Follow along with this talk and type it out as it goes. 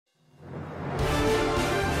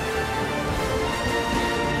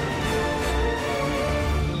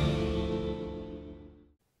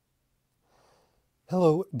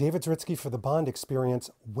Hello, David Zritsky for the Bond Experience.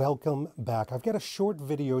 Welcome back. I've got a short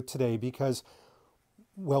video today because,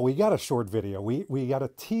 well, we got a short video. We got a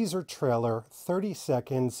teaser trailer, 30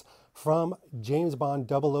 seconds from James Bond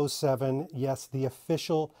 007. Yes, the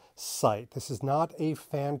official site. This is not a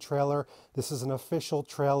fan trailer. This is an official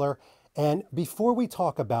trailer. And before we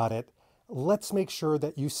talk about it, let's make sure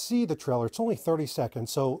that you see the trailer. It's only 30 seconds,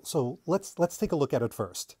 so let's take a look at it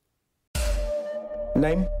first.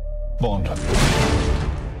 Name? Bond.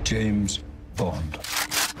 James Bond.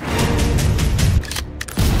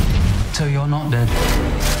 So you're not dead?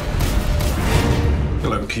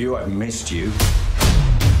 Hello, Q. I've missed you.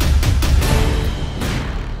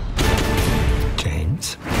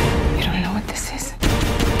 James? You don't know what this is?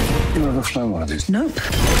 You ever flown one of these? Nope.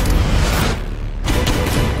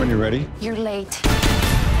 When you're ready. You're late.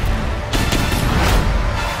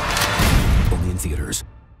 Only in theaters.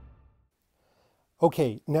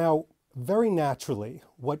 Okay, now, very naturally,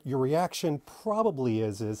 what your reaction probably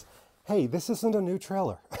is, hey, this isn't a new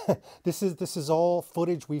trailer. This is all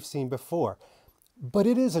footage we've seen before. But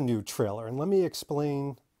it is a new trailer, and let me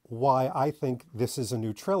explain why I think this is a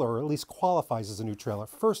new trailer, or at least qualifies as a new trailer.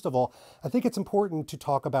 First of all, I think it's important to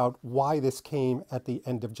talk about why this came at the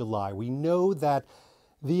end of July. We know that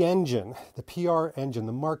the engine, the PR engine,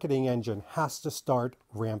 the marketing engine has to start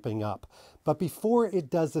ramping up. But before it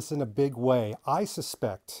does this in a big way, I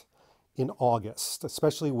suspect in August,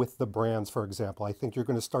 especially with the brands, for example, I think you're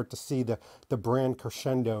going to start to see the brand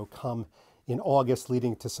crescendo come in August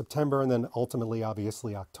leading to September and then ultimately,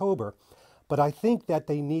 obviously, October. But I think that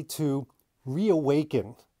they need to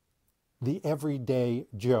reawaken the everyday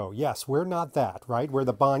Joe. Yes, we're not that, right? We're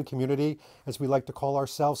the Bond community, as we like to call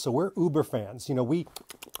ourselves. So we're Uber fans. You know, we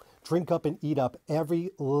drink up and eat up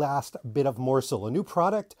every last bit of morsel. A new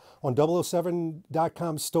product on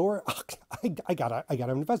 007.com store, I gotta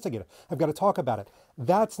investigate it. I've got to talk about it.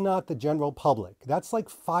 That's not the general public. That's like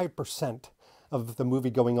 5% of the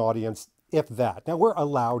movie-going audience, if that. Now, we're a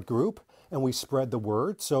loud group, and we spread the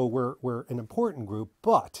word, so we're an important group,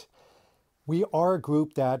 but we are a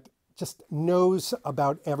group that just knows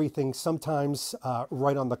about everything, sometimes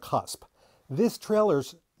right on the cusp. This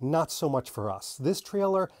trailer's not so much for us. This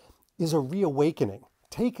trailer is a reawakening.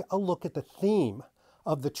 Take a look at the theme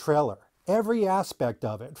of the trailer. Every aspect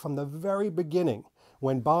of it, from the very beginning,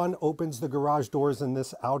 when Bond opens the garage doors in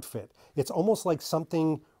this outfit, it's almost like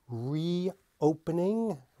something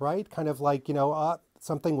reopening, right? Kind of like, you know,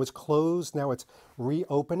 something was closed, now it's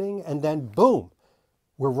reopening, and then boom,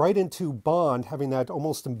 we're right into Bond having that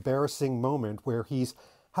almost embarrassing moment where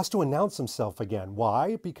has to announce himself again.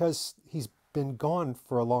 Why? Because he's been gone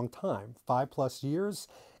for a long time, 5+ years,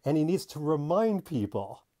 and he needs to remind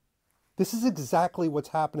people. This is exactly what's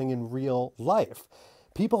happening in real life.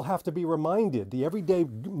 People have to be reminded. The everyday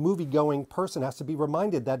movie-going person has to be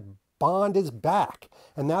reminded that Bond is back.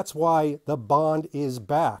 And that's why the Bond is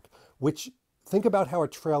back, which, think about how a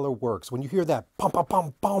trailer works. When you hear that bump, bump,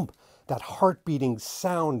 bump, bump, that heart-beating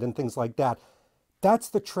sound and things like that, that's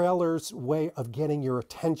the trailer's way of getting your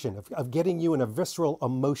attention, of getting you in a visceral,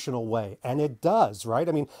 emotional way. And it does, right?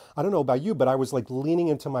 I mean, I don't know about you, but I was like leaning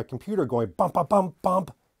into my computer going bump, bump, bump,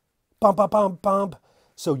 bump, bump, bump, bump, bump.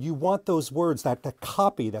 So you want those words, that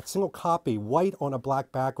copy, that single copy, white on a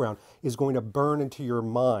black background, is going to burn into your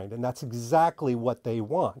mind. And that's exactly what they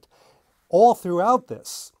want. All throughout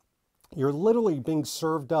this, you're literally being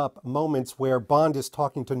served up moments where Bond is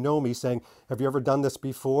talking to Nomi saying, have you ever done this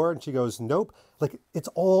before? And she goes, nope. Like, it's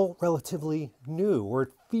all relatively new, or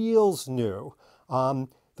it feels new. The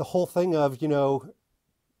whole thing of, you know,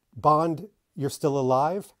 Bond, you're still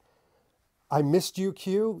alive. I missed you,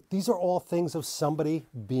 Q. These are all things of somebody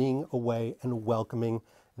being away and welcoming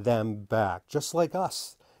them back. Just like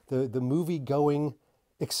us, the movie-going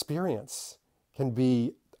experience can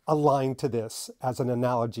be aligned to this as an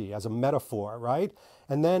analogy, as a metaphor, right?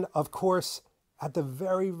 And then, of course, at the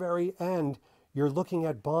very, very end, you're looking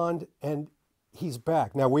at Bond and he's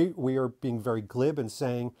back. Now, we are being very glib and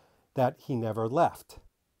saying that he never left.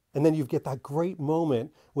 And then you get that great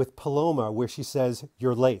moment with Paloma where she says,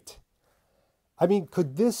 you're late. I mean,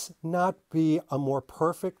 could this not be a more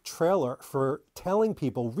perfect trailer for telling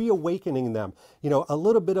people, reawakening them, you know, a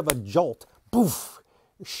little bit of a jolt, poof,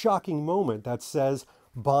 shocking moment that says,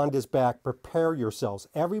 Bond is back, prepare yourselves.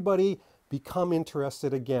 Everybody become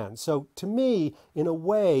interested again. So to me, in a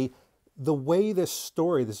way this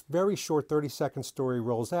story, this very short 30-second story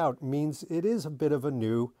rolls out means it is a bit of a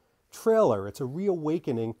new trailer. It's a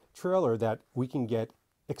reawakening trailer that we can get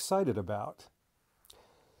excited about.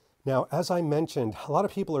 Now, as I mentioned, a lot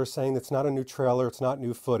of people are saying it's not a new trailer, it's not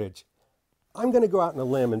new footage. I'm going to go out on a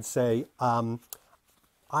limb and say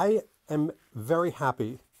I am very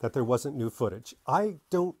happy that there wasn't new footage. I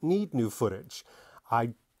don't need new footage.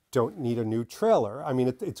 I don't need a new trailer. I mean,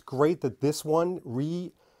 it's great that this one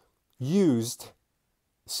reused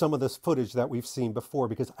some of this footage that we've seen before,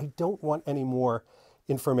 because I don't want any more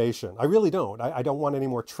information. I really don't. I don't want any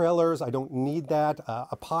more trailers. I don't need that.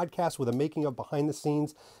 A podcast with a making of behind the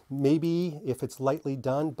scenes, maybe if it's lightly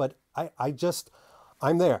done, but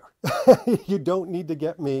I'm there. You don't need to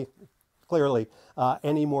get me, clearly,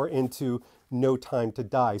 any more into No Time to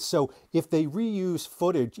Die. So if they reuse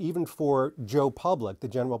footage, even for Joe Public, the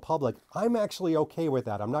general public, I'm actually okay with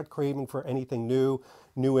that. I'm not craving for anything new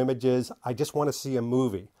images. I just want to see a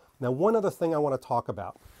movie. Now, one other thing I want to talk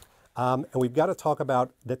about, and we've got to talk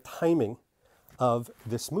about the timing of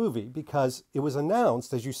this movie, because it was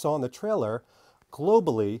announced, as you saw in the trailer,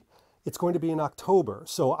 globally, it's going to be in October.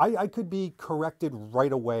 So I could be corrected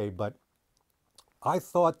right away, but I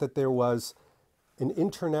thought that there was an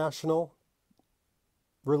international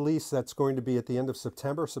release that's going to be at the end of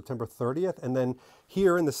September, September 30th. And then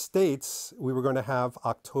here in the States, we were going to have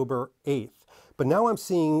October 8th. But now I'm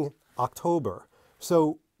seeing October.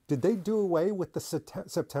 So did they do away with the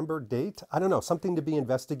September date? I don't know, something to be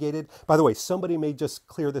investigated. By the way, somebody may just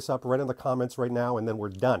clear this up right in the comments right now, and then we're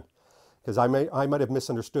done. Because I might have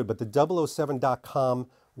misunderstood, but the 007.com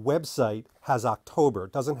website has October.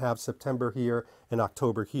 It doesn't have September here and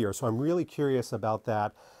October here. So I'm really curious about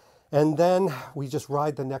that. And then we just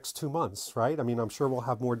ride the next 2 months, right? I mean, I'm sure we'll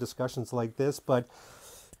have more discussions like this, but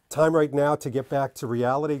time right now to get back to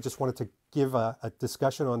reality. Just wanted to give a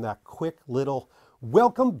discussion on that quick little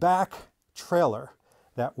welcome back trailer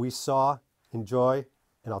that we saw. Enjoy,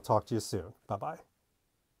 and I'll talk to you soon. Bye-bye.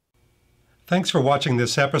 Thanks for watching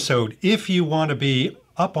this episode. If you want to be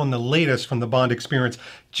up on the latest from the Bond experience,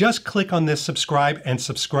 just click on this subscribe and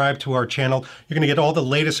subscribe to our channel. You're going to get all the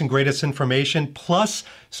latest and greatest information, plus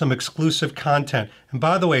some exclusive content. And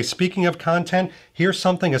by the way, speaking of content, here's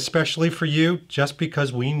something especially for you, just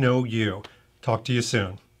because we know you. Talk to you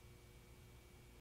soon.